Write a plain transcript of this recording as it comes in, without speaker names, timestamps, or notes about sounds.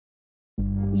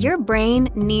Your brain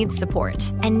needs support,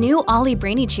 and new Ollie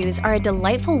Brainy Chews are a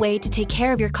delightful way to take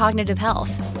care of your cognitive health.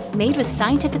 Made with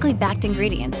scientifically backed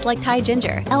ingredients like Thai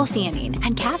ginger, L-theanine,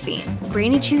 and caffeine,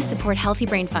 Brainy Chews support healthy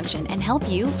brain function and help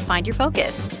you find your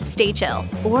focus, stay chill,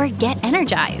 or get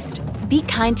energized. Be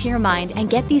kind to your mind and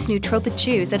get these nootropic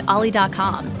chews at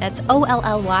ollie.com. That's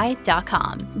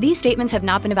OLLY.com. These statements have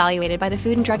not been evaluated by the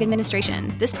Food and Drug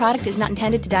Administration. This product is not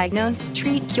intended to diagnose,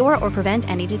 treat, cure, or prevent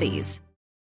any disease.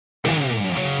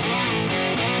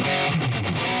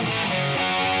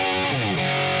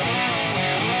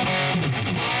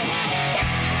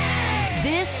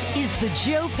 This is the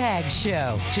Joe Pags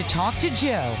Show. To talk to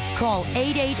Joe, call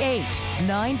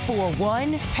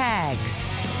 888-941-PAGS.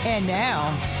 And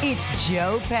now, it's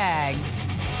Joe Pags.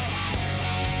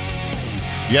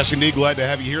 Yes, indeed. Glad to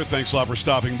have you here. Thanks a lot for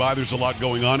stopping by. There's a lot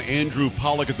going on. Andrew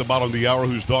Pollack at the bottom of the hour,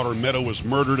 whose daughter Meadow was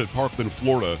murdered at Parkland,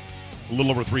 Florida, a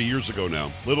little over 3 years ago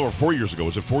now. A little over 4 years ago.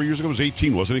 Was it 4 years ago? It was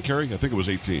 18, wasn't it, Carrie? I think it was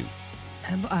 18.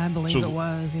 I believe it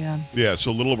was, yeah. Yeah,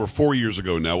 so a little over 4 years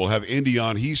ago now. We'll have Andy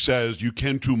on. He says you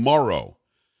can tomorrow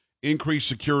increase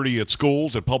security at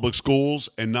schools, at public schools,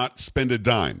 and not spend a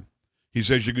dime. He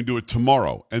says you can do it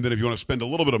tomorrow. And then if you want to spend a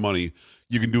little bit of money,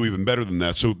 you can do even better than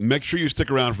that. So make sure you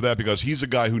stick around for that, because he's a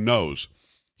guy who knows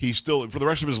he's still, for the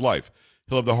rest of his life,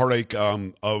 he'll have the heartache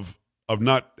of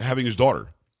not having his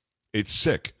daughter. It's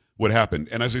sick what happened.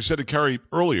 And as I said to Carrie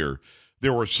earlier,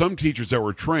 there were some teachers that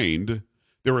were trained.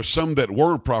 There were some that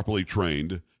weren't properly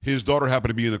trained. His daughter happened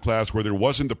to be in a class where there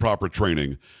wasn't the proper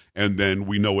training, and then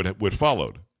we know what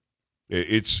followed.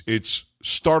 It's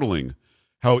startling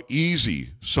how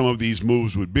easy some of these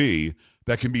moves would be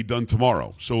that can be done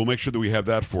tomorrow. So we'll make sure that we have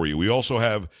that for you. We also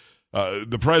have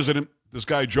the president, this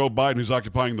guy Joe Biden, who's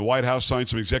occupying the White House, signed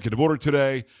some executive order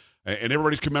today, and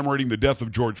everybody's commemorating the death of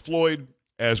George Floyd,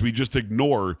 as we just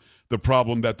ignore the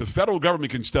problem that the federal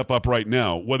government can step up right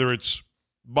now, whether it's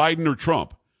Biden or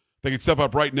Trump. They can step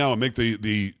up right now and make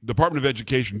the Department of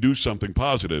Education do something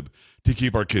positive to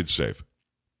keep our kids safe.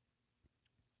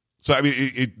 So, I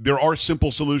mean, there are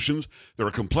simple solutions. There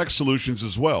are complex solutions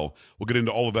as well. We'll get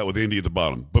into all of that with Andy at the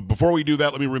bottom. But before we do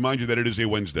that, let me remind you that it is a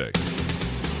Wednesday.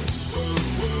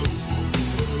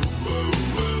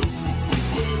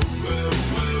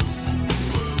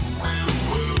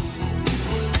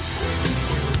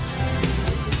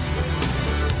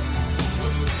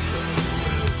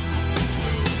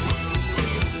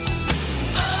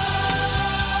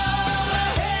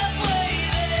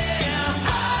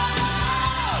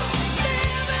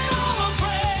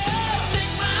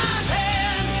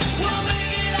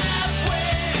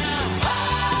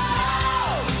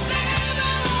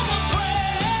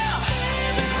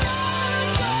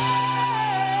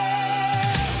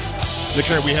 Nick,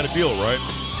 we had a deal, right?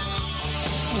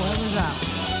 What was that?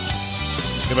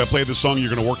 If I play this song, you're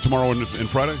going to work tomorrow and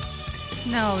Friday?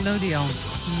 No deal.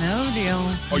 No deal.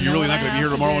 Oh, you're really not going to be here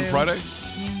tomorrow and Friday?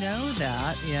 You know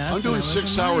that, yes. I'm doing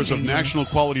 6 hours of national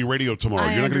quality radio tomorrow.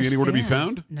 You're not going to be anywhere to be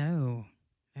found? No.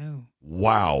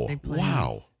 Wow.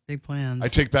 Wow. Big plans. I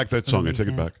take back that song. I take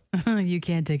it back. You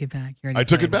can't take it back. I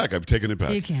took it back. I've taken it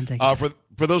back. You can't take it back.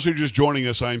 For those who are just joining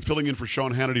us, I'm filling in for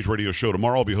Sean Hannity's radio show.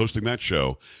 Tomorrow I'll be hosting that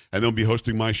show, and they'll be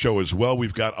hosting my show as well.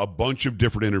 We've got a bunch of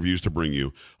different interviews to bring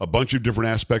you, a bunch of different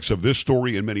aspects of this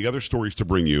story and many other stories to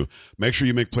bring you. Make sure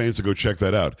you make plans to go check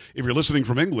that out. If you're listening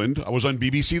from England, I was on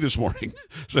BBC this morning.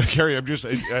 So, Carrie, I just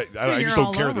don't care at this point. You're all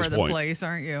over the place,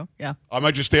 aren't you? Yeah. I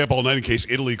might just stay up all night in case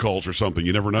Italy calls or something.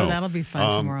 You never know. Oh, that'll be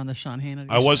fun tomorrow on the Sean Hannity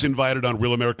I was invited on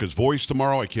Real America's Voice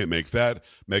tomorrow. I can't make that.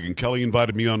 Megyn Kelly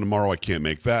invited me on tomorrow. I can't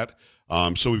make that.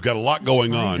 So we've got a lot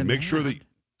going on. Make sure that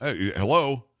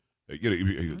hello,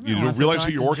 you don't realize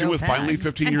who you're working with finally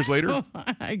 15 years later.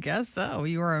 I guess so.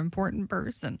 You are an important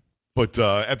person. But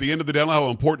at the end of the day, I don't know how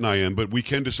important I am, but we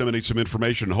can disseminate some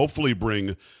information and hopefully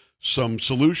bring some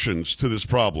solutions to this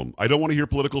problem. I don't want to hear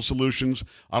political solutions.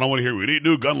 I don't want to hear we need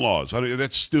new gun laws.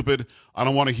 That's stupid. I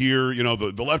don't want to hear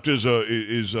the left is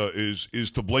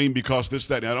to blame because this,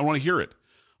 that. I don't want to hear it.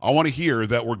 I want to hear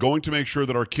that we're going to make sure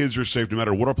that our kids are safe no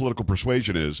matter what our political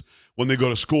persuasion is when they go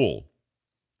to school.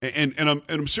 And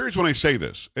I'm serious when I say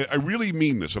this. I really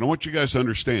mean this, and I want you guys to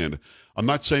understand. I'm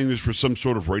not saying this for some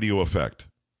sort of radio effect.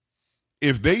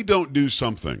 If they don't do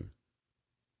something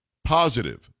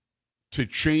positive to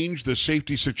change the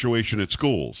safety situation at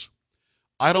schools,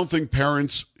 I don't think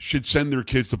parents should send their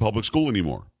kids to public school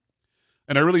anymore.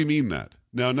 And I really mean that.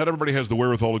 Now, not everybody has the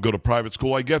wherewithal to go to private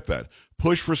school. I get that.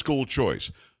 Push for school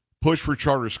choice. Push for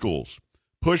charter schools.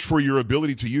 Push for your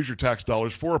ability to use your tax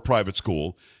dollars for a private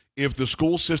school. If the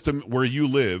school system where you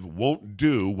live won't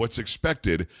do what's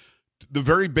expected, the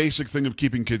very basic thing of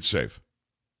keeping kids safe.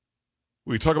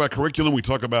 We talk about curriculum. We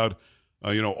talk about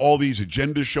All these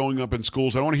agendas showing up in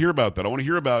schools. I don't want to hear about that. I want to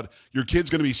hear about your kid's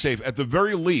going to be safe. At the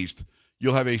very least,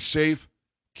 you'll have a safe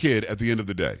kid at the end of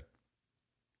the day.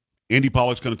 Andy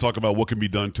Pollack's going to talk about what can be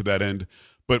done to that end.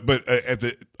 But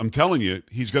I'm telling you,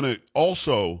 he's going to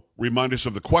also remind us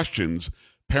of the questions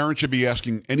parents should be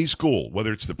asking any school,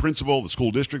 whether it's the principal, the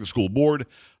school district, the school board,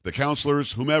 the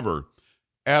counselors, whomever.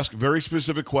 Ask very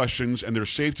specific questions, and they're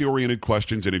safety-oriented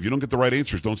questions, and if you don't get the right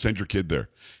answers, don't send your kid there.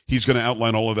 He's going to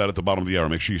outline all of that at the bottom of the hour.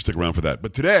 Make sure you stick around for that.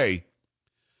 But today,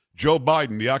 Joe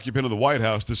Biden, the occupant of the White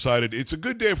House, decided it's a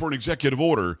good day for an executive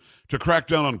order to crack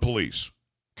down on police.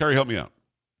 Carrie, help me out.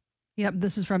 Yep,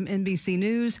 this is from NBC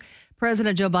News.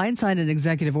 President Joe Biden signed an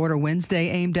executive order Wednesday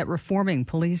aimed at reforming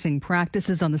policing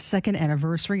practices on the second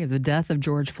anniversary of the death of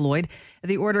George Floyd.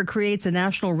 The order creates a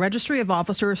national registry of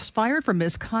officers fired for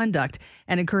misconduct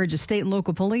and encourages state and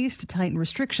local police to tighten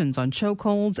restrictions on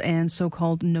chokeholds and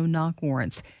so-called no-knock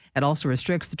warrants. It also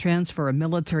restricts the transfer of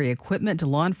military equipment to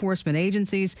law enforcement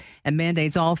agencies and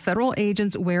mandates all federal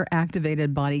agents wear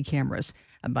activated body cameras.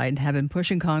 Biden had been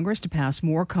pushing Congress to pass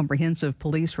more comprehensive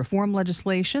police reform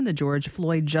legislation, the George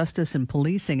Floyd Justice and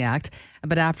Policing Act.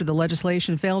 But after the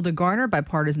legislation failed to garner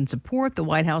bipartisan support, the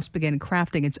White House began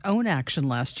crafting its own action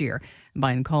last year.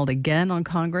 Biden called again on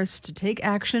Congress to take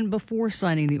action before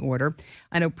signing the order.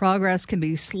 I know progress can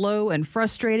be slow and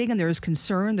frustrating, and there is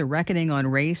concern the reckoning on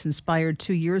race inspired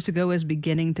 2 years ago is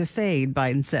beginning to fade,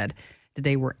 Biden said.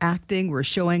 Today we're acting, we're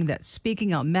showing that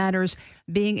speaking out matters,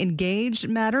 being engaged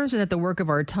matters, and at the work of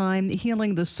our time,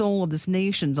 healing the soul of this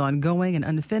nation's ongoing and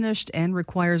unfinished and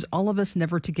requires all of us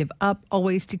never to give up,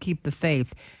 always to keep the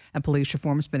faith. And police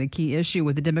reform has been a key issue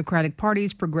with the Democratic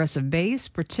Party's progressive base,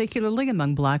 particularly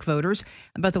among black voters.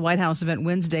 But the White House event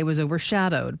Wednesday was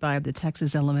overshadowed by the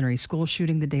Texas elementary school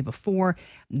shooting the day before.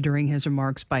 During his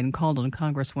remarks, Biden called on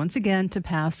Congress once again to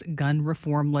pass gun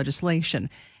reform legislation.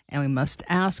 And we must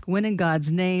ask, when in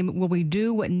God's name will we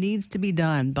do what needs to be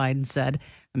done? Biden said.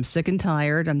 I'm sick and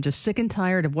tired. I'm just sick and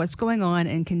tired of what's going on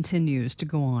and continues to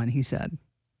go on, he said.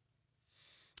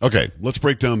 Okay, let's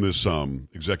break down this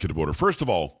executive order. First of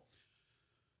all,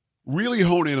 really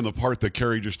hone in on the part that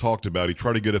Kerry just talked about. He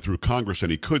tried to get it through Congress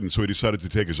and he couldn't, so he decided to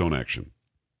take his own action.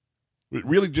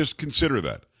 Really just consider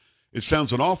that. It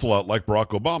sounds an awful lot like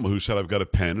Barack Obama, who said, I've got a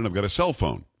pen and I've got a cell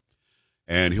phone.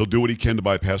 And he'll do what he can to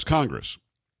bypass Congress.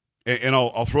 And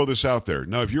I'll throw this out there.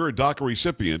 Now, if you're a DACA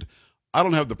recipient, I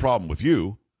don't have the problem with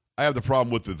you. I have the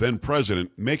problem with the then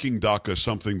president making DACA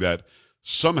something that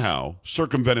somehow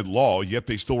circumvented law, yet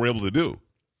they still were able to do.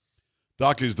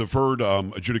 DACA is deferred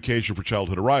adjudication for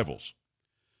childhood arrivals.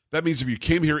 That means if you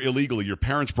came here illegally, your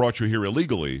parents brought you here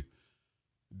illegally,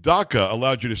 DACA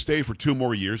allowed you to stay for 2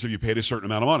 more years if you paid a certain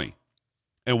amount of money.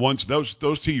 And once those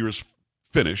 2 years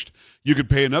finished, you could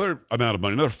pay another amount of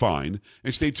money, another fine,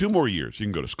 and stay 2 more years. You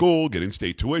can go to school, get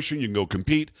in-state tuition, you can go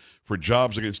compete for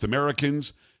jobs against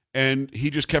Americans, and he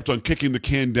just kept on kicking the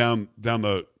can down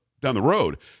the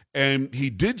road. And he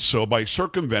did so by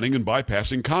circumventing and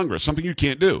bypassing Congress, something you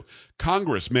can't do.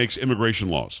 Congress makes immigration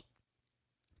laws.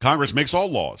 Congress makes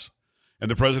all laws. And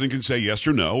the president can say yes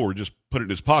or no, or just put it in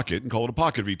his pocket and call it a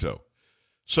pocket veto.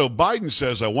 So Biden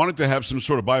says, I wanted to have some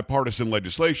sort of bipartisan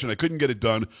legislation. I couldn't get it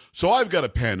done, so I've got a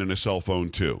pen and a cell phone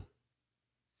too.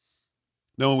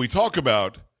 Now, when we talk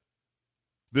about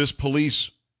this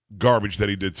police garbage that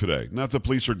he did today, not the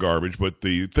police are garbage, but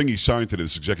the thing he signed to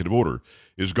this executive order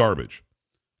is garbage.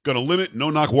 Going to limit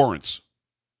no-knock warrants.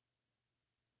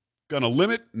 Going to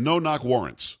limit no-knock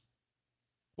warrants.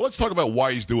 Well, let's talk about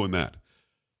why he's doing that.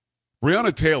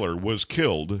 Breonna Taylor was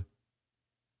killed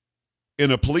in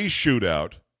a police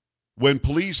shootout when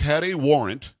police had a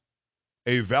warrant,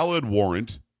 a valid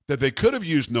warrant, that they could have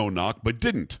used no-knock but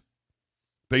didn't.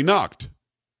 They knocked.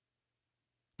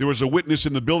 There was a witness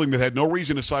in the building that had no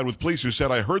reason to side with police who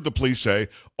said, I heard the police say,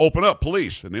 open up,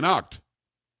 police, and they knocked.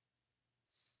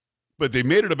 But they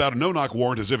made it about a no-knock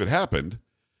warrant as if it happened,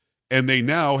 and they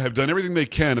now have done everything they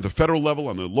can at the federal level,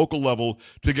 on the local level,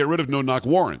 to get rid of no-knock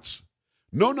warrants.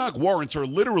 No-knock warrants are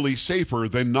literally safer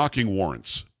than knocking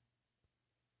warrants.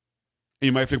 And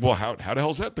you might think, well, how the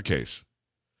hell is that the case?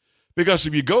 Because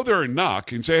if you go there and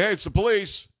knock and say, hey, it's the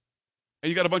police, and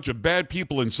you got a bunch of bad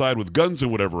people inside with guns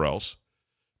and whatever else,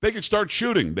 they could start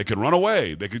shooting. They could run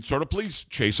away. They could start a police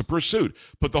chase, a pursuit,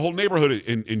 put the whole neighborhood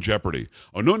in jeopardy.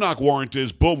 A no-knock warrant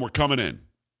is, boom, we're coming in.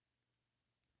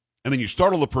 And then you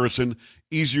startle the person,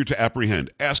 easier to apprehend.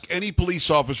 Ask any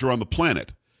police officer on the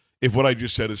planet if what I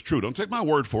just said is true. Don't take my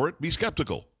word for it. Be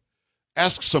skeptical.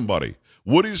 Ask somebody,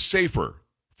 what is safer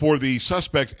for the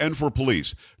suspect and for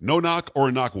police, no-knock or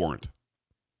a knock warrant?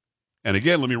 And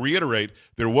again, let me reiterate,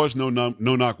 there was no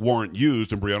knock warrant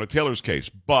used in Breonna Taylor's case,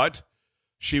 but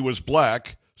she was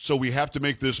black, so we have to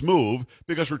make this move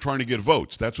because we're trying to get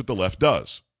votes. That's what the left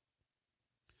does.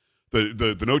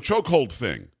 The no chokehold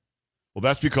thing, well,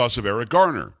 that's because of Eric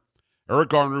Garner. Eric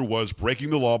Garner was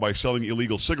breaking the law by selling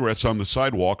illegal cigarettes on the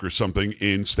sidewalk or something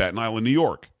in Staten Island, New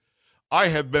York. I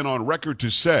have been on record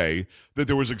to say that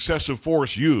there was excessive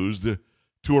force used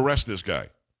to arrest this guy.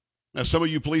 Now, some of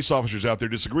you police officers out there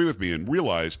disagree with me and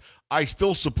realize I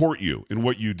still support you in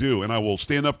what you do, and I will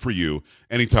stand up for you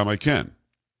anytime I can.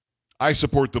 I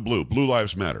support the blue. Blue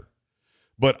Lives Matter.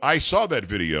 But I saw that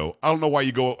video. I don't know why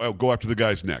you go after the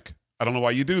guy's neck. I don't know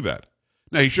why you do that.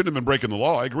 Now, he shouldn't have been breaking the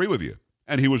law. I agree with you.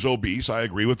 And he was obese. I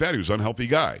agree with that. He was an unhealthy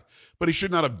guy. But he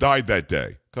should not have died that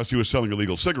day because he was selling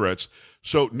illegal cigarettes.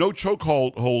 So no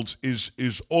chokeholds is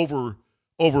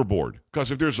overboard. Because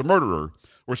if there's a murderer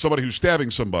or somebody who's stabbing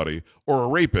somebody or a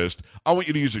rapist, I want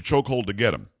you to use a chokehold to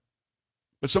get him.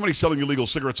 But somebody selling illegal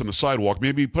cigarettes on the sidewalk,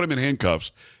 maybe put him in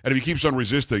handcuffs, and if he keeps on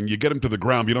resisting, you get him to the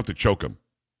ground. You don't have to choke him.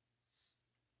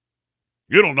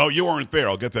 You don't know. You weren't there.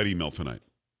 I'll get that email tonight.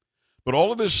 But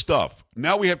all of this stuff,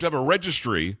 now we have to have a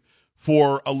registry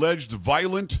for alleged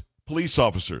violent police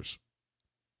officers.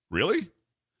 Really?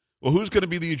 Well, who's going to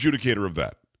be the adjudicator of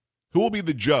that? Who will be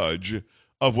the judge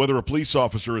of whether a police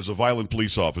officer is a violent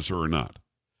police officer or not?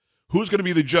 Who's going to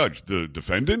be the judge? The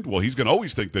defendant? Well, he's going to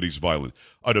always think that he's violent.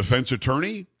 A defense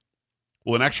attorney?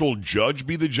 Will an actual judge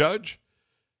be the judge?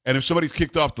 And if somebody's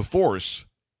kicked off the force,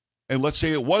 and let's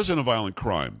say it wasn't a violent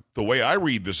crime, the way I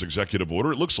read this executive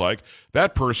order, it looks like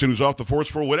that person who's off the force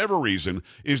for whatever reason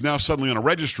is now suddenly on a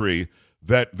registry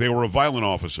that they were a violent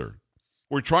officer.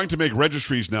 We're trying to make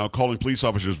registries now calling police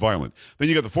officers violent. Then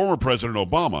you got the former President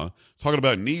Obama talking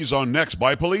about knees on necks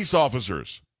by police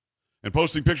officers and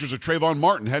posting pictures of Trayvon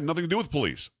Martin had nothing to do with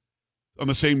police on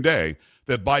the same day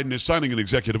that Biden is signing an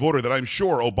executive order that I'm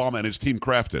sure Obama and his team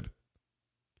crafted.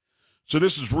 So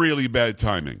this is really bad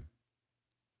timing.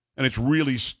 And it's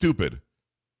really stupid,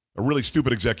 a really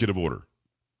stupid executive order.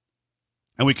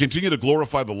 And we continue to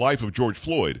glorify the life of George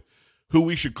Floyd, who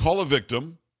we should call a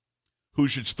victim, who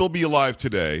should still be alive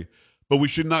today, but we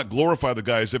should not glorify the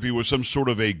guy as if he was some sort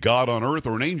of a god on earth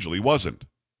or an angel. He wasn't.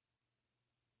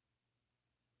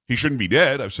 He shouldn't be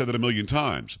dead. I've said that a million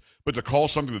times. But to call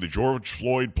something the George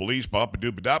Floyd police,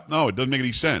 bop-a-doop-a-dop, no, it doesn't make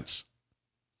any sense.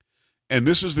 And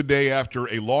this is the day after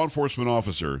a law enforcement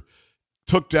officer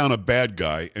took down a bad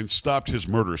guy and stopped his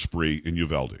murder spree in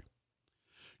Uvalde.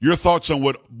 Your thoughts on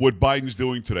what Biden's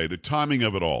doing today, the timing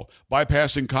of it all,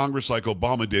 bypassing Congress like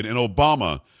Obama did, and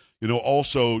Obama,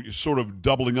 also sort of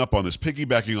doubling up on this,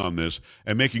 piggybacking on this,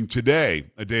 and making today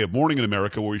a day of mourning in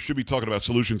America where we should be talking about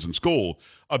solutions in school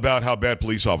about how bad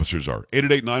police officers are.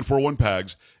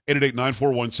 888-941-PAGS,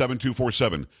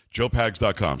 888-941-7247,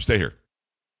 joepags.com. Stay here.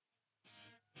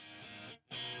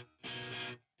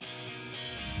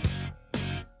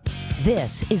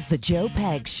 This is the Joe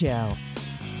Pags Show.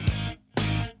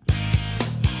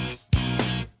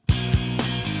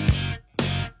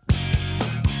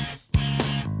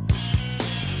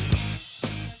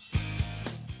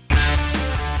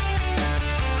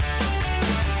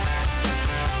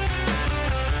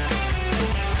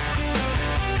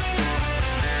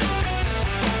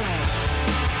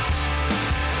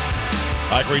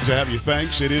 Hi, great to have you.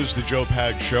 Thanks. It is the Joe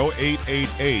Pags Show.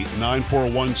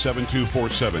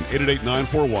 888-941-7247.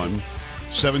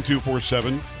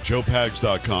 888-941-7247.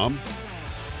 joepags.com.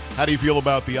 How do you feel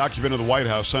about the occupant of the White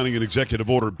House signing an executive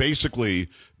order basically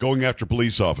going after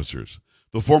police officers?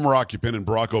 The former occupant and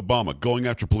Barack Obama going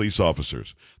after police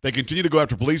officers. They continue to go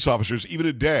after police officers even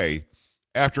a day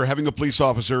after having a police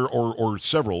officer or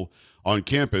several on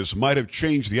campus might have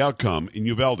changed the outcome in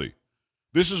Uvalde.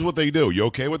 This is what they do. You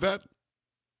okay with that?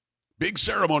 Big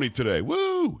ceremony today.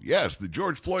 Woo! Yes, the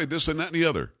George Floyd, this and that and the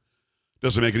other.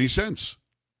 Doesn't make any sense.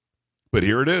 But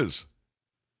here it is.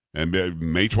 And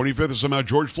May 25th is somehow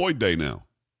George Floyd Day now.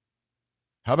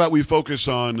 How about we focus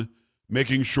on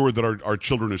making sure that our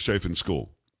children are safe in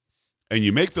school? And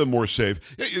you make them more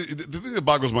safe. The thing that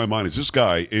boggles my mind is this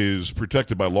guy is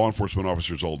protected by law enforcement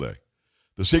officers all day.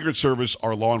 The Secret Service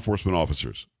are law enforcement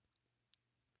officers.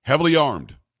 Heavily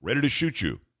armed, ready to shoot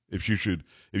you. If you should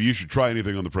try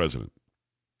anything on the president.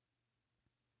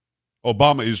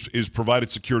 Obama is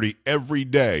provided security every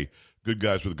day, good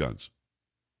guys with guns.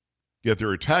 Yet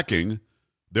they're attacking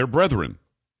their brethren.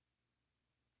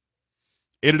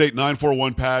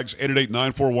 888-941-PAGS,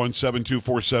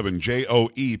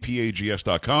 888-941-7247,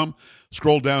 joepags.com.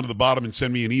 Scroll down to the bottom and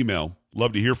send me an email.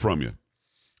 Love to hear from you.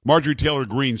 Marjorie Taylor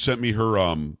Greene sent me her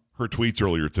tweets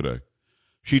earlier today.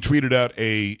 She tweeted out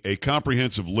a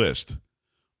comprehensive list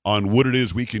on what it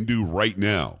is we can do right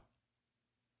now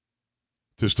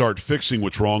to start fixing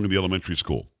what's wrong in the elementary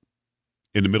school.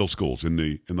 in the middle schools, in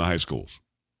the high schools.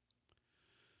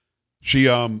 She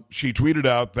tweeted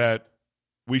out that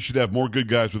we should have more good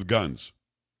guys with guns.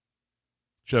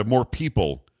 Should have more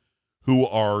people who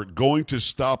are going to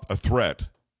stop a threat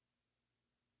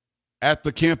at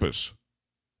the campus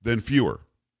than fewer.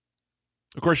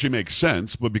 Of course, she makes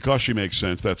sense, but because she makes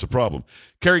sense, that's a problem.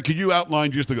 Carrie, could you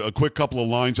outline just a quick couple of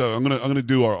lines? I'm gonna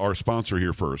do our sponsor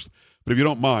here first, but if you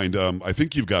don't mind, I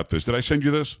think you've got this. Did I send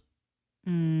you this?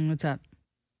 What's that?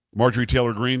 Marjorie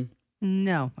Taylor Greene?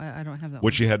 No, I don't have that.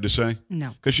 What she had to say?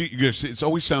 No. Because it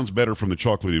always sounds better from the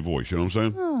chocolatey voice. You know what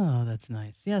I'm saying? Oh, that's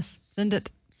nice. Yes, send it.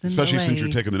 Especially since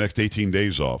you're taking the next 18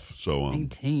 days off. So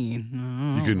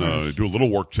 18. You can do a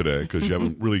little work today because you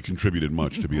haven't really contributed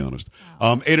much, to be honest.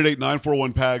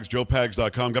 888-941-PAGS,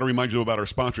 joepags.com. Got to remind you about our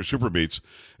sponsor, Superbeats.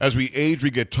 As we age,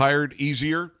 we get tired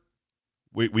easier.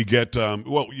 We get,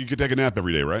 you can take a nap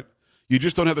every day, right? You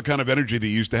just don't have the kind of energy that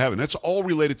you used to have. And that's all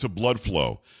related to blood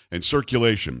flow and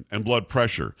circulation and blood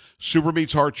pressure.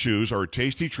 Superbeats Heart Chews are a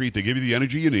tasty treat. They give you the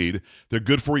energy you need. They're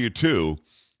good for you, too.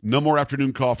 No more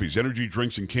afternoon coffees, energy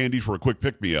drinks, and candy for a quick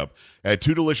pick-me-up. Add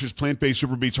 2 delicious plant-based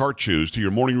Superbeats Heart Chews to your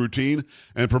morning routine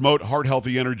and promote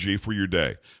heart-healthy energy for your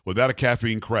day without a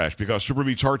caffeine crash. Because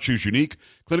Superbeats Heart Chews' unique,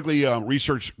 clinically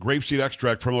researched grapeseed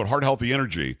extract promote heart-healthy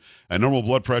energy and normal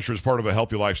blood pressure as part of a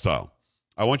healthy lifestyle.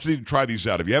 I want you to try these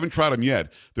out. If you haven't tried them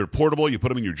yet, they're portable. You put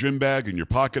them in your gym bag, in your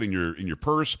pocket, in your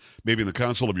purse, maybe in the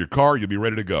console of your car. You'll be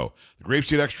ready to go. The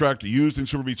grapeseed extract used in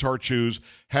Superbeats Heart Chews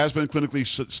has been clinically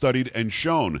studied and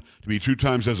shown to be 2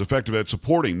 times as effective at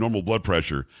supporting normal blood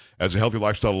pressure as a healthy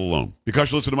lifestyle alone. Because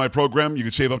you listen to my program, you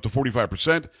can save up to 45%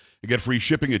 and get free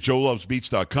shipping at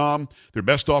joelovesbeats.com. Their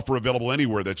best offer available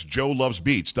anywhere. That's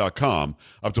joelovesbeats.com.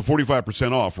 Up to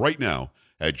 45% off right now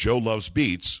at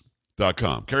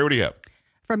joelovesbeats.com. Carrie, what do you have?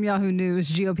 From Yahoo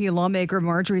News, GOP lawmaker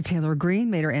Marjorie Taylor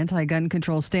Greene made her anti-gun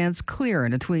control stance clear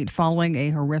in a tweet following a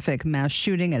horrific mass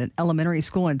shooting at an elementary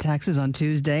school in Texas on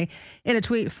Tuesday. In a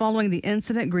tweet following the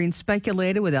incident, Greene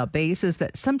speculated without basis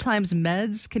that sometimes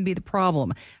meds can be the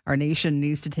problem. Our nation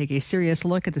needs to take a serious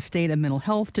look at the state of mental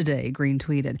health today, Greene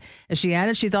tweeted. As she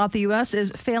added, she thought the U.S.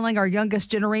 is failing our youngest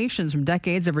generations from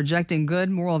decades of rejecting good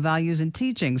moral values and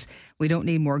teachings. We don't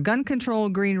need more gun control,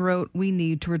 Greene wrote. We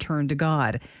need to return to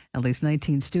God. At least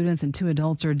 19 students and 2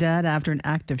 adults are dead after an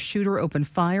active shooter opened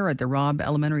fire at the Robb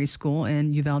Elementary School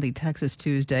in Uvalde, Texas,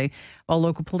 Tuesday. While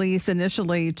local police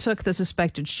initially took the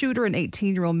suspected shooter, an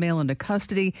 18-year-old male, into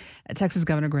custody, Texas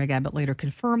Governor Greg Abbott later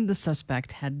confirmed the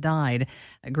suspect had died.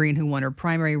 Greene, who won her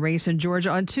primary race in Georgia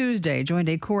on Tuesday, joined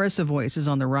a chorus of voices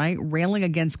on the right railing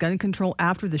against gun control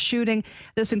after the shooting.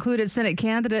 This included Senate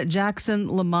candidate Jackson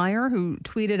Lemire, who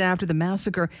tweeted after the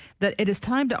massacre that it is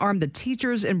time to arm the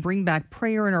teachers and bring back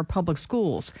prayer in our public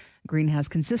schools. Greene has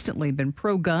consistently been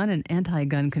pro-gun and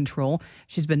anti-gun control.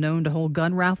 She's been known to hold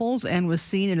gun raffles and was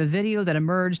seen in a video that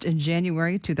emerged in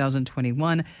January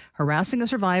 2021, harassing a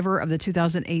survivor of the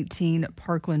 2018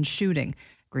 Parkland shooting.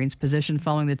 Greene's position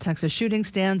following the Texas shooting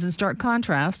stands in stark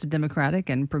contrast to Democratic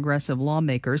and progressive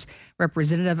lawmakers.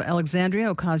 Representative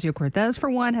Alexandria Ocasio-Cortez, for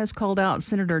one, has called out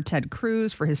Senator Ted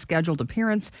Cruz for his scheduled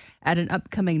appearance at an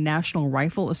upcoming National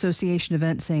Rifle Association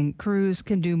event, saying Cruz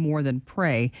can do more than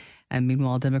pray. And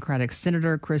meanwhile, Democratic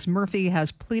Senator Chris Murphy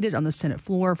has pleaded on the Senate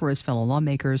floor for his fellow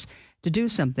lawmakers to do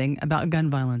something about gun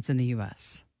violence in the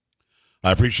U.S.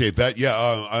 I appreciate that.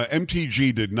 Yeah,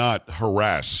 MTG did not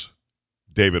harass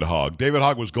David Hogg. David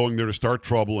Hogg was going there to start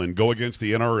trouble and go against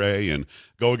the NRA and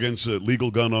go against legal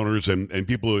gun owners and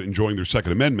people enjoying their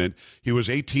Second Amendment. He was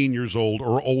 18 years old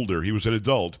or older. He was an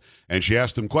adult, and she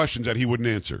asked him questions that he wouldn't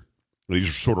answer. And he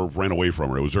just sort of ran away from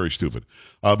her. It was very stupid.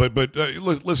 But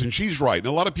listen, she's right. And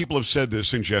a lot of people have said this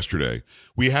since yesterday.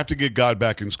 We have to get God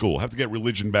back in school, have to get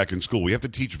religion back in school. We have to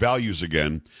teach values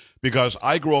again, because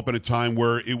I grew up in a time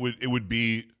where it would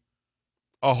be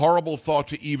a horrible thought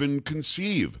to even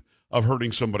conceive of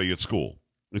hurting somebody at school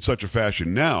in such a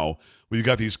fashion. Now, we've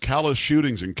got these callous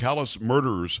shootings and callous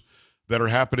murders that are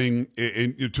happening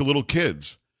to little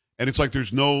kids. And it's like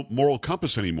there's no moral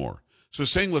compass anymore. So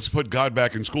saying let's put God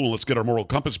back in school and let's get our moral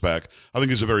compass back, I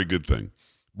think is a very good thing.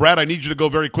 Brad, I need you to go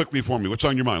very quickly for me. What's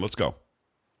on your mind? Let's go.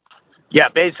 Yeah,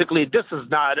 basically, this is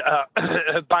not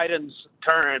Biden's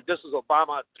term. This is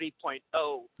Obama 3.0.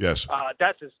 Yes.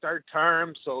 That's his third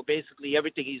term. So basically,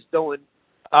 everything he's doing,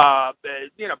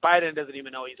 Biden doesn't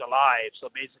even know he's alive. So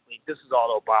basically, this is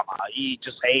all Obama. He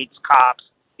just hates cops.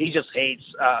 He just hates.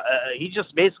 He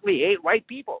just basically hates white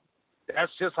people.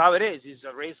 That's just how it is. He's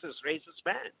a racist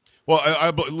man. Well,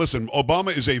 listen,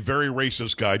 Obama is a very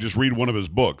racist guy. Just read one of his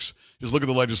books. Just look at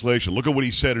the legislation. Look at what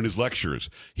he said in his lectures.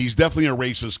 He's definitely a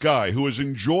racist guy who is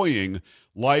enjoying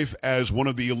life as one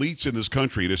of the elites in this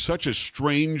country. It is such a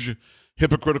strange,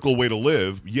 hypocritical way to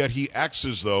live, yet he acts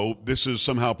as though this is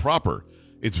somehow proper.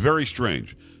 It's very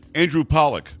strange. Andrew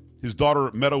Pollack, his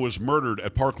daughter Meadow was murdered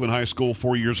at Parkland High School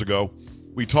 4 years ago.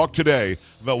 We talked today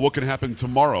about what can happen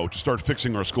tomorrow to start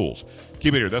fixing our schools.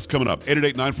 Keep it here. That's coming up.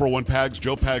 888-941-PAGS,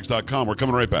 joepags.com. We're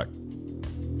coming right back.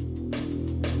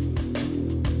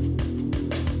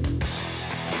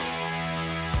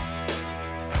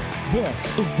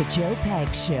 This is the Joe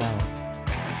Pags Show.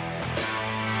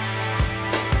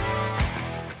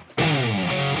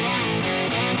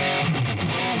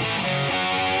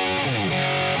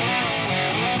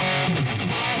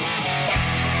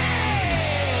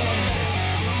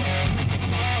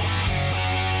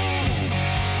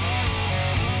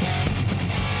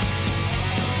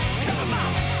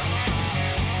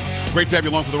 Great to have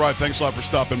you along for the ride. Thanks a lot for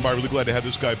stopping by. Really glad to have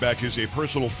this guy back. He's a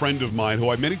personal friend of mine who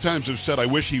I many times have said I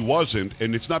wish he wasn't,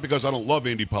 and it's not because I don't love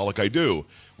Andy Pollack. I do.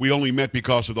 We only met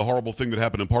because of the horrible thing that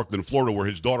happened in Parkland, Florida, where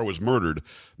his daughter was murdered,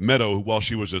 Meadow, while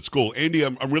she was at school. Andy,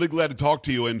 I'm really glad to talk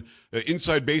to you, and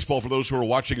inside baseball, for those who are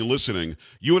watching and listening,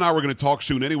 you and I were going to talk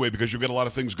soon anyway because you've got a lot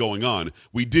of things going on.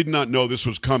 We did not know this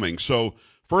was coming. So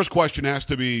first question has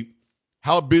to be,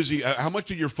 how much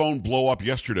did your phone blow up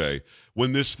yesterday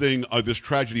when this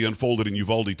tragedy unfolded in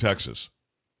Uvalde, Texas?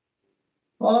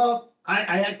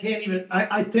 I can't even,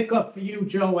 I pick up for you,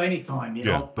 Joe, anytime, you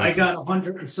know. I got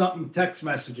 100 and something text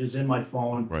messages in my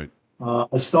phone. Right.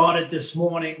 I started this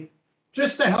morning,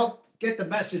 just to help get the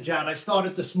message out. I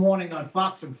started this morning on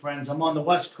Fox and Friends. I'm on the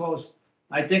West Coast.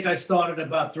 I think I started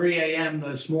about 3 a.m.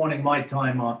 this morning, my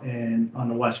time on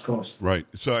the West Coast. Right.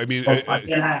 So, I mean,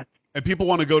 and people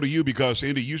want to go to you because,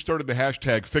 Andy, you started the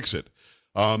hashtag Fix It.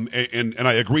 And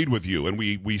I agreed with you, and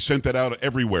we sent that out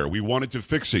everywhere. We wanted to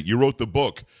fix it. You wrote the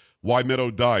book, Why Meadow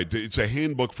Died. It's a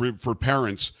handbook for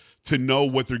parents to know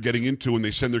what they're getting into when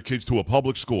they send their kids to a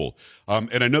public school.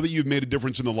 And I know that you've made a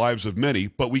difference in the lives of many,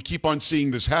 but we keep on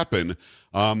seeing this happen.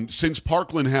 Since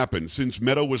Parkland happened, since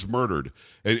Meadow was murdered,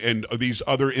 and these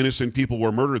other innocent people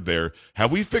were murdered there,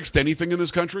 have we fixed anything in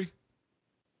this country?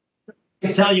 I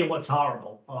can tell you what's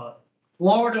horrible.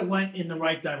 Florida went in the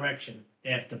right direction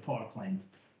after Parkland.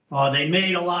 They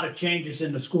made a lot of changes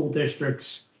in the school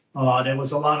districts. There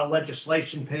was a lot of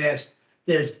legislation passed.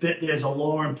 There's a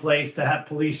law in place to have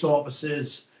police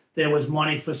officers. There was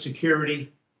money for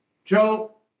security.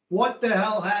 Joe, what the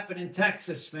hell happened in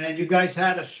Texas, man? You guys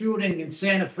had a shooting in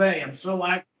Santa Fe.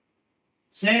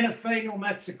 Santa Fe, New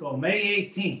Mexico, May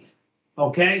 18th.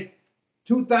 Okay?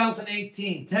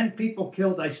 2018, 10 people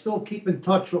killed. I still keep in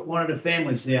touch with one of the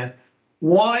families there.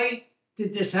 Why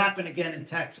did this happen again in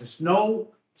Texas? No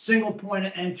single point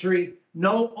of entry,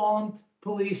 no armed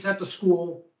police at the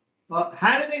school.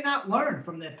 How did they not learn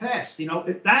from their past? You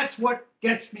know, that's what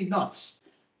gets me nuts.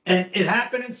 And it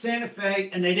happened in Santa Fe,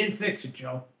 and they didn't fix it,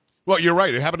 Joe. Well, you're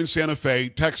right. It happened in Santa Fe,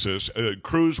 Texas.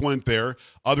 Cruz went there.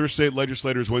 Other state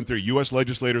legislators went there. U.S.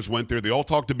 legislators went there. They all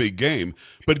talked a big game.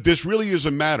 But this really is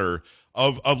a matter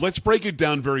of let's break it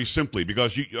down very simply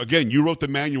because, you wrote the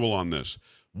manual on this.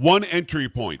 One entry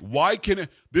point. Why can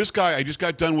this guy, I just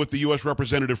got done with the U.S.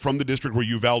 representative from the district where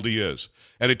Uvalde is.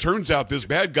 And it turns out this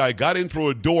bad guy got in through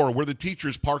a door where the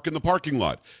teachers park in the parking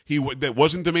lot. That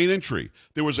wasn't the main entry.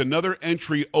 There was another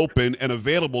entry open and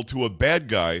available to a bad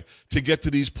guy to get to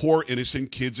these poor,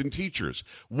 innocent kids and teachers.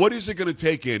 What is it going to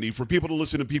take, Andy, for people to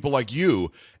listen to people like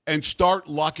you and start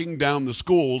locking down the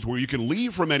schools where you can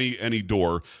leave from any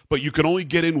door, but you can only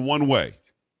get in one way?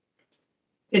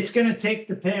 It's going to take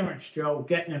the parents, Joe,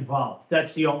 getting involved.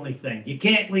 That's the only thing. You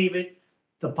can't leave it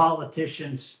to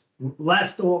politicians,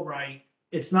 left or right.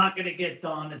 It's not going to get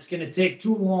done. It's going to take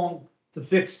too long to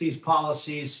fix these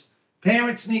policies.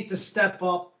 Parents need to step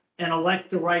up and elect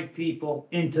the right people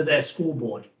into their school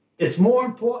board. It's more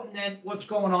important than what's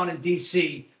going on in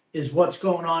D.C. is what's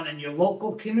going on in your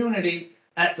local community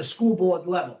at the school board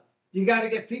level. You got to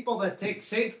get people that take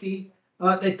safety.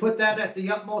 They put that at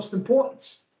the utmost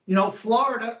importance. You know,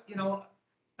 Florida,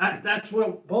 that's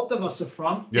where both of us are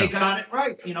from. Yeah. They got it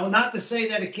right. Not to say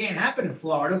that it can't happen in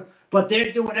Florida, but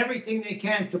they're doing everything they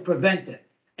can to prevent it.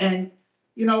 And,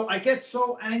 I get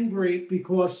so angry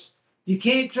because you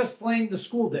can't just blame the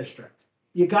school district.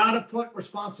 You got to put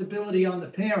responsibility on the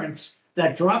parents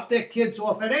that drop their kids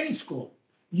off at any school.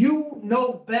 You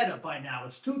know better by now.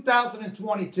 It's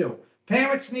 2022.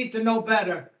 Parents need to know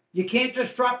better. You can't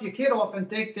just drop your kid off and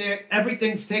think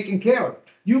everything's taken care of.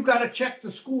 You got to check the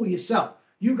school yourself.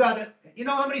 You got to You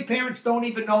know how many parents don't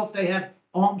even know if they have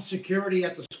armed security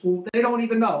at the school? They don't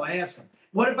even know. I ask them,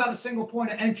 what about a single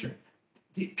point of entry?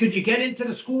 Could you get into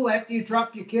the school after you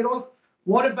drop your kid off?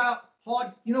 What about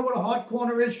hard? You know what a hard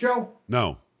corner is, Joe?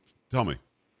 No. Tell me.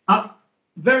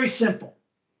 Very simple.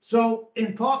 So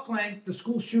in Parkland, the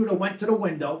school shooter went to the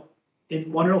window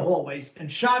in one of the hallways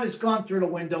and shot his gun through the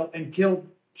window and killed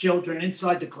children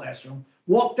inside the classroom.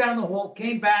 Walked down the hall,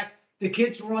 came back. The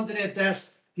kids were under their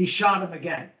desks. He shot them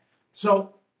again.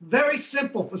 So very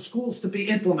simple for schools to be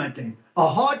implementing. A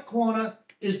hard corner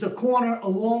is the corner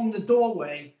along the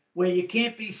doorway where you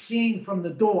can't be seen from the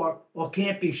door or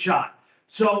can't be shot.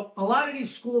 So a lot of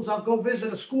these schools, I'll go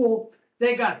visit a school,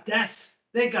 they got desks,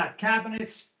 they got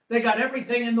cabinets, they got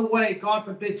everything in the way. God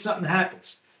forbid something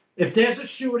happens. If there's a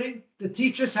shooting, the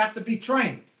teachers have to be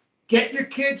trained. Get your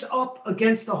kids up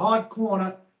against the hard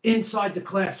corner inside the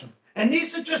classroom. And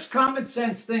these are just common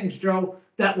sense things, Joe,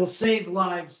 that will save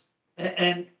lives,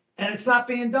 and it's not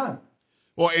being done.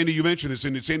 Well, Andy, you mentioned this,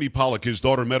 and it's Andy Pollock. His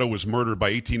daughter Meadow was murdered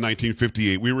by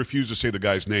 1958. We refuse to say the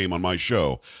guy's name on my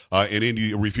show, and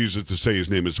Andy refuses to say his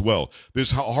name as well.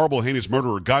 This horrible, heinous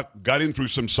murderer got in through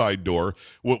some side door,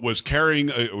 was carrying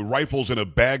rifles in a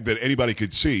bag that anybody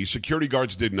could see. Security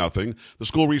guards did nothing. The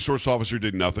school resource officer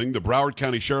did nothing. The Broward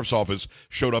County Sheriff's Office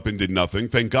showed up and did nothing.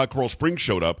 Thank God Coral Springs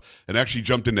showed up and actually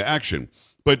jumped into action.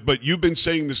 But you've been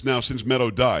saying this now since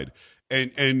Meadow died.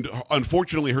 And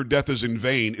unfortunately, her death is in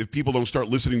vain if people don't start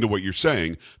listening to what you're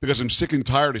saying, because I'm sick and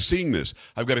tired of seeing this.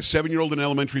 I've got a 7-year-old in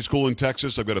elementary school in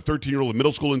Texas. I've got a 13-year-old in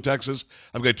middle school in Texas.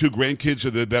 I've got 2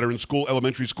 grandkids that are in school,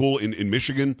 elementary school in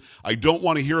Michigan. I don't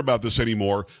want to hear about this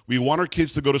anymore. We want our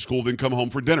kids to go to school, then come home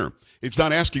for dinner. It's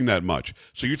not asking that much.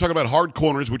 So you're talking about hard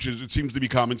corners, it seems to be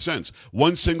common sense.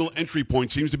 One single entry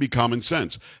point seems to be common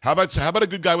sense. How about a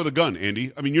good guy with a gun,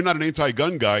 Andy? I mean, you're not an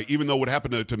anti-gun guy, even though what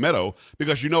happened to Meadow,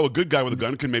 because you know a good guy with a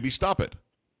gun can maybe stop it.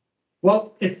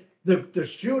 Well, it's the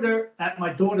shooter at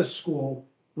my daughter's school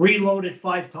reloaded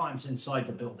 5 times inside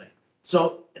the building.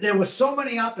 So there were so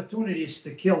many opportunities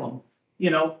to kill him, you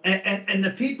know, and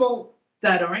the people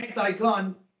that are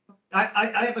anti-gun,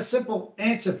 I have a simple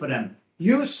answer for them.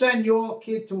 You send your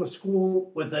kid to a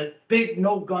school with a big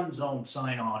no gun zone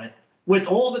sign on it with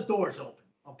all the doors open,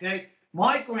 okay?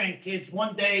 My grandkids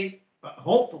one day,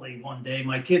 hopefully one day,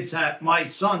 my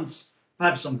sons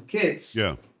have some kids.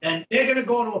 Yeah. And they're going to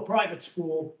go to a private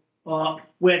school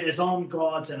where there's armed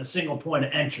guards and a single point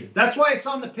of entry. That's why it's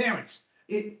on the parents.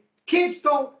 Kids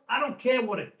I don't care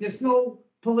there's no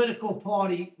political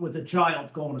party with a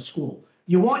child going to school.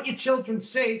 You want your children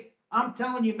safe. I'm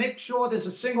telling you, make sure there's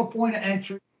a single point of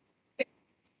entry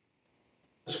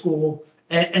school.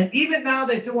 And even now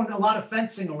they're doing a lot of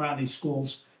fencing around these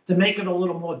schools to make it a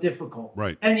little more difficult.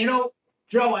 Right. And, you know,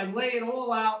 Joe, I lay it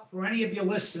all out for any of your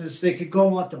listeners. They could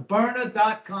go on to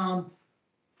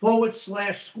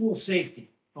Byrna.com/school safety.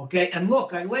 Okay. And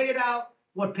look, I lay it out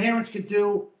what parents could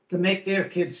do to make their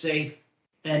kids safe.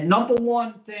 And number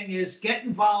one thing is get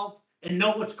involved and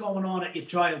know what's going on at your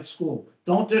child's school.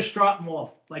 Don't just drop them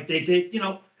off like they did. You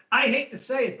know, I hate to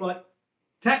say it, but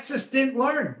Texas didn't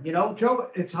learn. You know, Joe,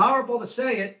 it's horrible to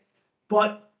say it,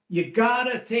 but you got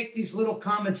to take these little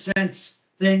common sense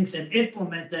things and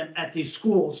implement them at these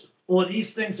schools, or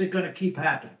these things are going to keep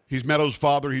happening. He's Meadow's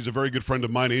father. He's a very good friend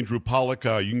of mine, Andrew Pollock.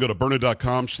 You can go to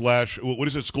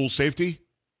Byrna.com/school safety?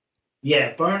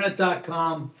 Yeah,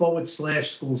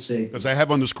 Byrna.com/school safety. Because I have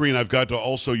on the screen, I've got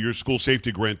also your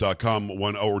schoolsafetygrant.com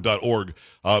 .org.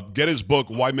 Get his book,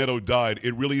 Why Meadow Died.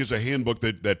 It really is a handbook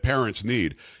that parents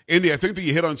need. Andy, I think that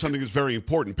you hit on something that's very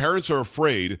important. Parents are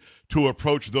afraid to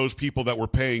approach those people that we're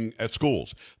paying at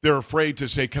schools. They're afraid to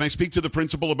say, can I speak to the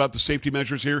principal about the safety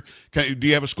measures here? Do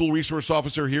you have a school resource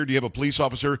officer here? Do you have a police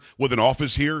officer with an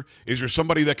office here? Is there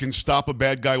somebody that can stop a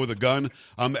bad guy with a gun?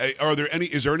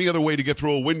 Is there any other way to get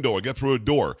through a window or get through a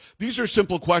door? These are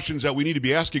simple questions that we need to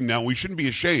be asking now. We shouldn't be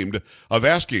ashamed of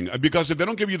asking, because if they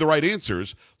don't give you the right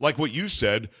answers, like what you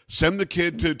said, send the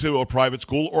kid to a private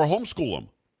school or homeschool them.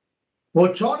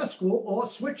 Or charter school or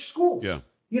switch schools. Yeah.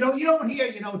 You know, you don't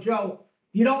hear, Joe,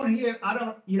 you don't hear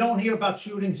about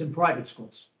shootings in private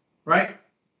schools, right?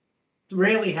 It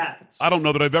rarely happens. I don't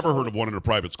know that I've ever heard of one in a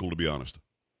private school, to be honest.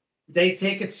 They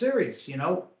take it serious, you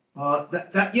know.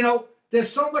 There's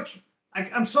so much.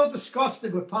 I'm so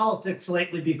disgusted with politics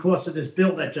lately because of this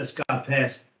bill that just got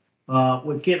passed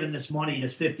with giving this money,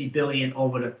 this $50 billion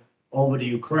over to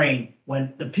Ukraine,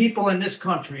 when the people in this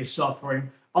country are suffering.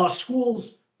 Our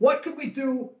schools, what could we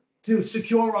do to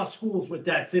secure our schools with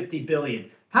that $50 billion?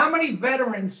 How many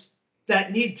veterans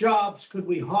that need jobs could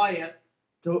we hire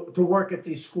to work at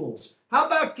these schools? How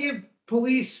about give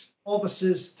police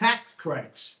officers tax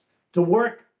credits to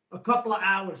work a couple of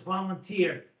hours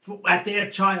volunteer at their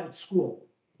child's school.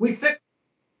 We fix,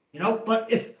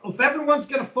 but if everyone's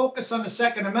going to focus on the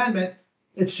Second Amendment,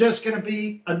 it's just going to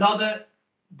be another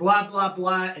blah, blah,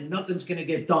 blah, and nothing's going to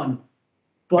get done.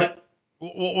 But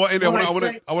Well, and I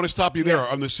want to stop you there.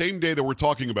 On the same day that we're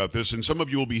talking about this, and some of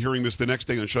you will be hearing this the next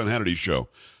day on Sean Hannity's show,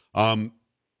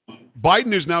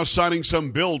 Biden is now signing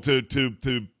some bill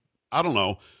to I don't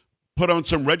know, put on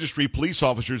some registry police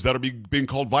officers that are being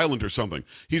called violent or something.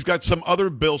 He's got some other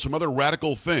bill, some other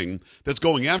radical thing that's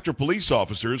going after police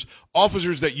officers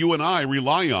that you and I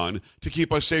rely on to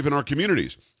keep us safe in our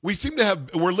communities.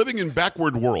 We're living in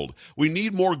backward world. We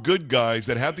need more good guys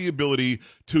that have the ability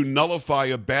to nullify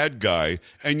a bad guy,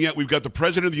 and yet we've got the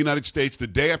President of the United States the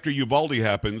day after Uvalde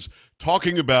happens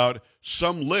talking about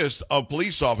some list of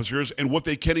police officers and what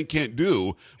they can and can't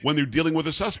do when they're dealing with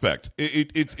a suspect.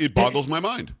 It boggles my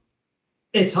mind.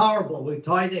 It's horrible. We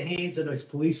tie the hands of those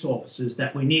police officers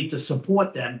that we need to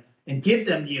support them and give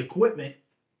them the equipment,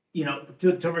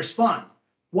 to respond.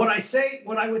 What I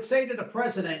would say to the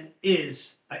president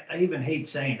is, I even hate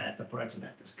saying that, the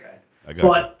president, this guy.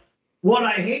 But what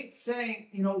I hate saying,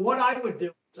 what I would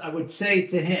do is I would say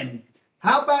to him,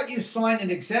 how about you sign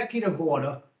an executive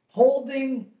order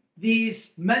holding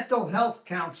these mental health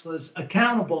counselors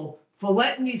accountable for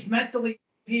letting these mentally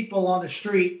people on the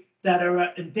street that are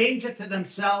a danger to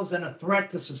themselves and a threat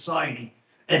to society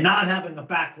and not having a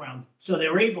background so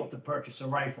they're able to purchase a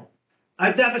rifle.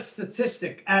 I have a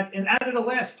statistic. Out of the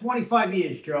last 25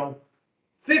 years, Joe,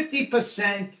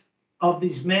 50% of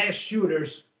these mass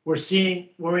shooters were seeing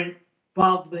a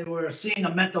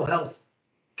mental health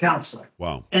counselor.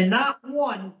 Wow. And not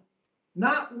one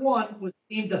was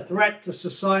deemed a threat to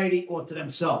society or to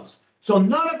themselves. So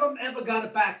none of them ever got a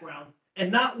background,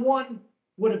 and not one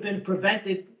would have been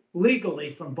prevented legally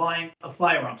from buying a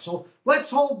firearm. So let's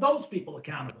hold those people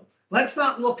accountable. Let's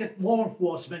not look at law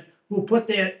enforcement who put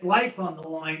their life on the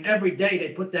line every day they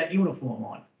put that uniform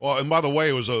on. Well, and by the way,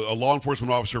 it was a law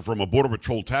enforcement officer from a Border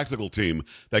Patrol tactical team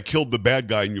that killed the bad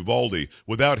guy in Uvalde.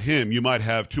 Without him, you might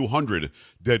have 200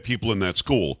 dead people in that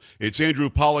school. It's Andrew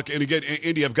Pollack. And again,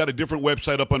 Andy, I've got a different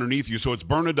website up underneath you. So it's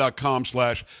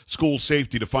Byrna.com/school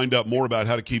safety to find out more about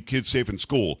how to keep kids safe in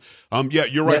school. Yeah,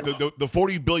 you're right. The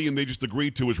 $40 billion they just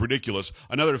agreed to is ridiculous.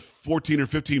 Another 14 or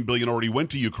 15 billion already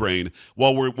went to Ukraine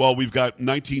while we've got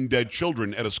 19 dead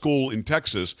children at a school in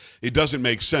Texas. It doesn't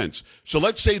make sense. So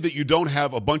let's say that you don't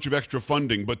have a bunch of extra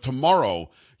funding, but tomorrow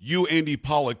you, Andy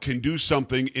Pollack, can do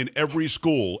something in every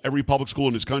school, every public school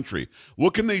in this country.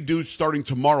 What can they do starting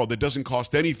tomorrow that doesn't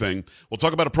cost anything? We'll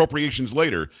talk about appropriations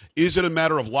later. Is it a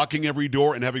matter of locking every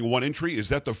door and having one entry? Is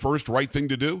that the first right thing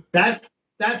to do?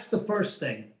 That's the first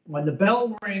thing. When the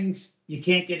bell rings, you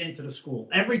can't get into the school.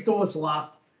 Every door's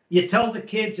locked. You tell the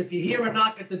kids, if you hear a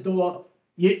knock at the door,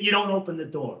 you don't open the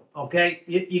door, okay?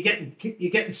 You're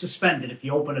getting suspended if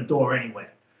you open a door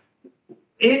anywhere.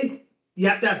 You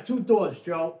have to have two doors,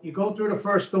 Joe. You go through the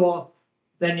first door,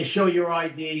 then you show your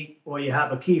ID or you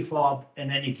have a key fob, and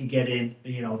then you can get in,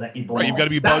 that you belong. Right, you've got to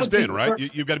be buzzed in, right?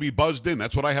 You've got to be buzzed in.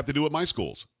 That's what I have to do at my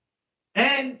schools.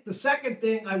 And the second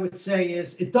thing I would say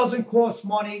is it doesn't cost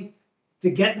money to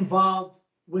get involved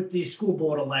with these school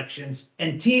board elections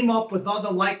and team up with other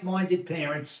like-minded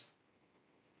parents.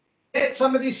 Get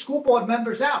some of these school board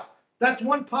members out. That's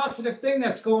one positive thing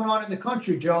that's going on in the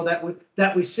country, Joe,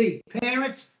 that we see.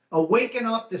 Parents are waking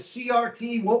up. The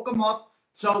CRT woke them up.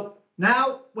 So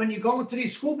now when you go into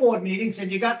these school board meetings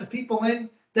and you got the people in,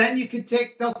 then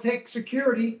they'll take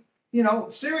security,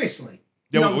 seriously.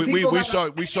 Yeah,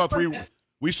 we saw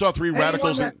three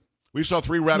radicals. We saw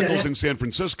three radicals in San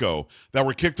Francisco that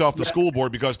were kicked off the school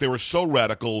board because they were so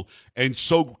radical and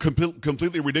so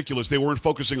completely ridiculous. They weren't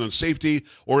focusing on safety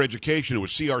or education. It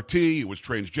was CRT. It was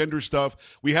transgender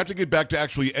stuff. We have to get back to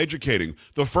actually educating.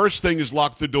 The first thing is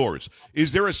lock the doors.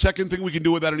 Is there a second thing we can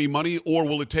do without any money, or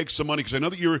will it take some money? Because I know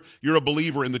that you're a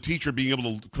believer in the teacher being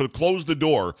able to close the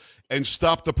door and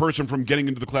stop the person from getting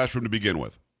into the classroom to begin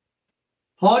with.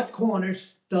 Hard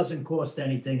corners doesn't cost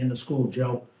anything in the school,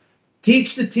 Joe.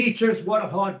 Teach the teachers what a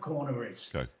hard corner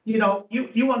is. Okay.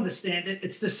 You understand it.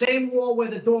 It's the same wall where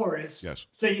the door is. Yes.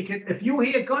 So you can, if you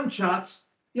hear gunshots,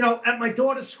 at my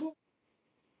daughter's school,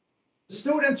 the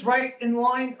students right in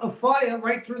line of fire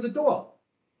right through the door.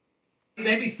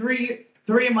 Maybe three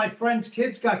of my friends'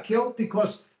 kids got killed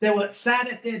because they were sat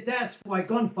at their desk while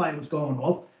gunfire was going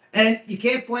off. And you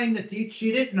can't blame the teacher.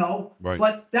 She didn't know. Right.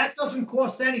 But that doesn't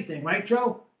cost anything, right,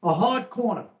 Joe? A hard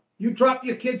corner. You drop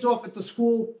your kids off at the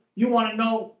school. You want to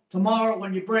know tomorrow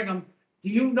when you bring them, do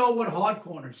you know what hard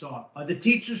corners are? Are the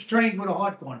teachers trained with a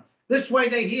hard corner? This way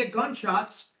they hear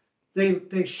gunshots.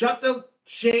 They shut the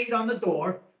shade on the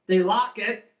door. They lock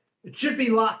it. It should be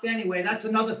locked anyway. That's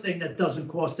another thing that doesn't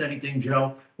cost anything,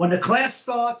 Joe. When the class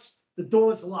starts, the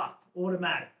door's locked,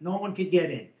 automatic. No one can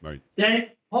get in. Right. Then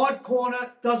hard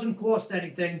corner doesn't cost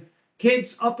anything.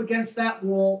 Kids up against that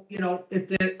wall,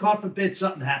 if God forbid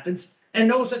something happens. And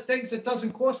those are things that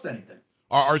doesn't cost anything.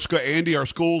 Andy, our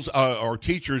schools, our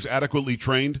teachers adequately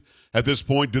trained at this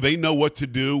point? Do they know what to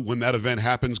do when that event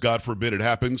happens? God forbid it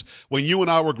happens. When you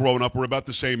and I were growing up, we're about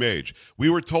the same age. We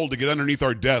were told to get underneath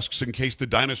our desks in case the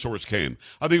dinosaurs came.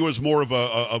 I think it was more of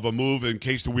a move in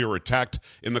case we were attacked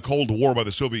in the Cold War by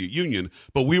the Soviet Union.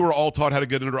 But we were all taught how to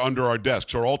get under our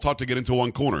desks, or all taught to get into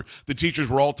one corner. The teachers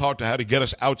were all taught how to get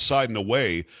us outside and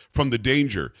away from the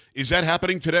danger. Is that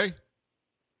happening today?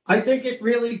 I think it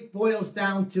really boils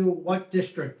down to what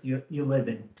district you live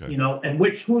in, okay. And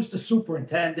who's the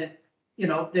superintendent.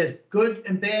 There's good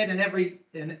and bad in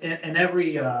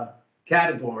every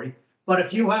category. But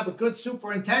if you have a good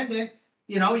superintendent,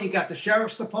 you got the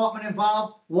sheriff's department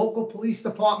involved, local police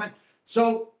department.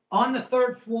 So on the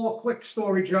third floor, quick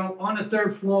story, Joe, on the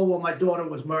third floor where my daughter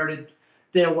was murdered,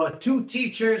 there were 2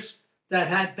 teachers that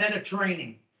had better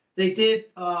training. They did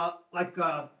a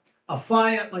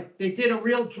fire, like they did a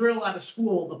real drill out of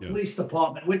school, the police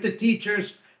department, with the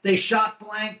teachers. They shot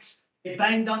blanks, they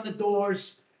banged on the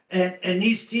doors, and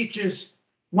these teachers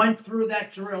went through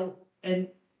that drill, and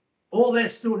all their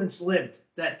students lived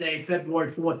that day,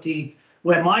 February 14th,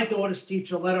 where my daughter's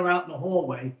teacher let her out in the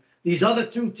hallway. These other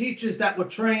 2 teachers that were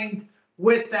trained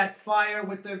with that fire,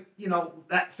 with the,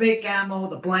 that fake ammo,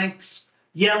 the blanks,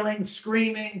 yelling,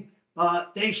 screaming,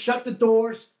 they shut the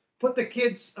doors, put the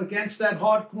kids against that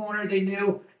hard corner they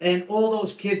knew, and all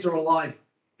those kids are alive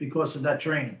because of that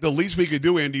training. The least we could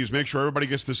do, Andy, is make sure everybody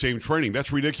gets the same training.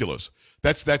 That's ridiculous.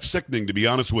 That's sickening, to be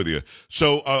honest with you.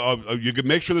 So you can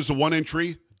make sure there's a one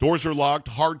entry, doors are locked,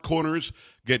 hard corners,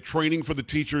 get training for the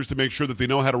teachers to make sure that they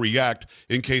know how to react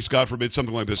in case, God forbid,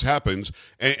 something like this happens.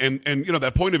 And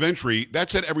that point of entry,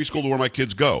 that's at every school where my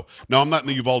kids go. Now, I'm not in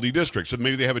the Uvalde district, so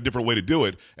maybe they have a different way to do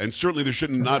it. And certainly there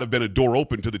shouldn't not have been a door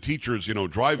open to the teachers, to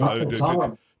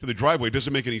the driveway. It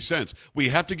doesn't make any sense. We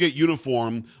have to get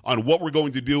uniform on what we're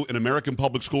going to do in American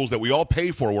public schools that we all pay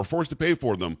for. We're forced to pay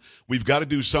for them. We've got to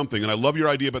do something. And I love your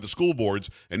idea about the school boards.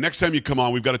 And next time you come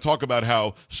on, we've got to talk about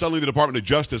how suddenly the Department of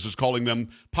Justice is calling them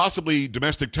possibly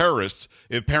domestic terrorists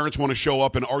if parents want to show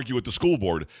up and argue with the school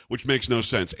board, which makes no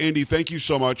sense. Andy, thank you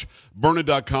so much.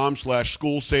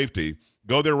 Byrna.com/school safety.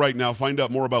 Go there right now, find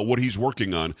out more about what he's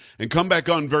working on, and come back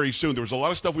on very soon. There was a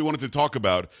lot of stuff we wanted to talk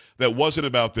about that wasn't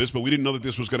about this, but we didn't know that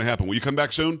this was going to happen. Will you come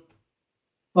back soon?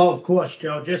 Oh, of course,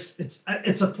 Joe.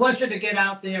 It's a pleasure to get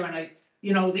out there, and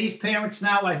these parents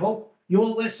now, I hope your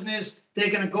listeners, they're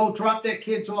going to go drop their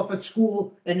kids off at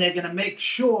school, and they're going to make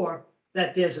sure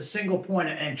that there's a single point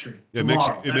of entry. It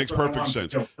makes perfect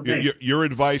sense. Your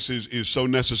advice is so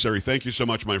necessary. Thank you so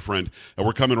much, my friend, and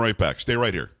we're coming right back. Stay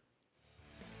right here.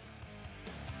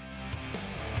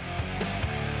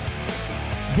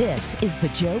 This is the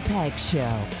Joe Pags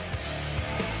Show.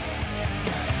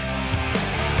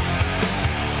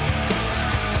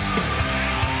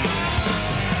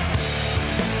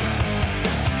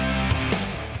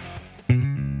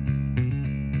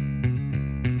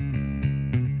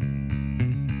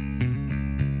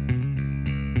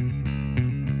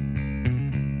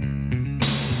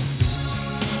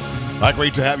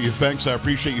 Great to have you. Thanks. I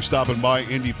appreciate you stopping by.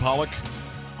 Andy Pollack,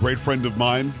 great friend of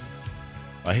mine.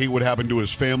 I hate what happened to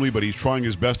his family, but he's trying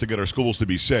his best to get our schools to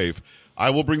be safe.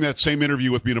 I will bring that same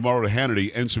interview with me tomorrow to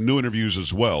Hannity and some new interviews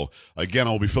as well. Again,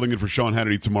 I'll be filling in for Sean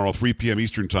Hannity tomorrow, 3 p.m.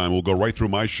 Eastern Time. We'll go right through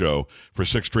my show for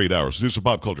 6 straight hours. Do some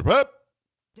pop culture. Pop!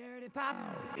 Dirty pop.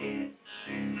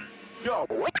 All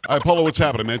right, Polo, what's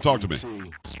happening, man? Talk to me.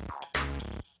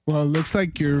 Well, it looks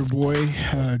like your boy,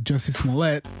 Jussie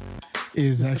Smollett,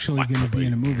 is actually going to be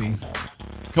in a movie.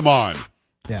 Come on.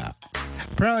 Yeah.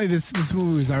 Apparently this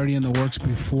movie was already in the works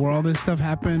before all this stuff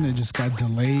happened. It just got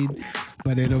delayed.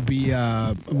 But it'll be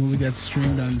a movie that's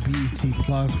streamed on BET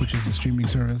Plus, which is a streaming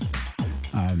service.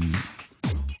 But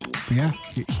yeah,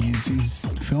 he's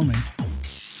filming.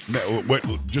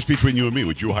 Just between you and me,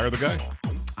 would you hire the guy?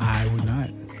 I would not.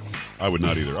 I would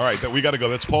not either. All right, we got to go.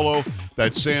 That's Polo.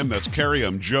 That's Sam. That's Carrie.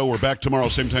 I'm Joe. We're back tomorrow,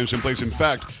 same time, same place. In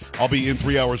fact, I'll be in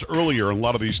 3 hours earlier on a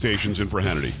lot of these stations in for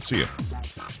Hannity. See ya.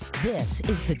 This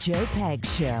is the Joe Pags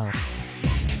Show.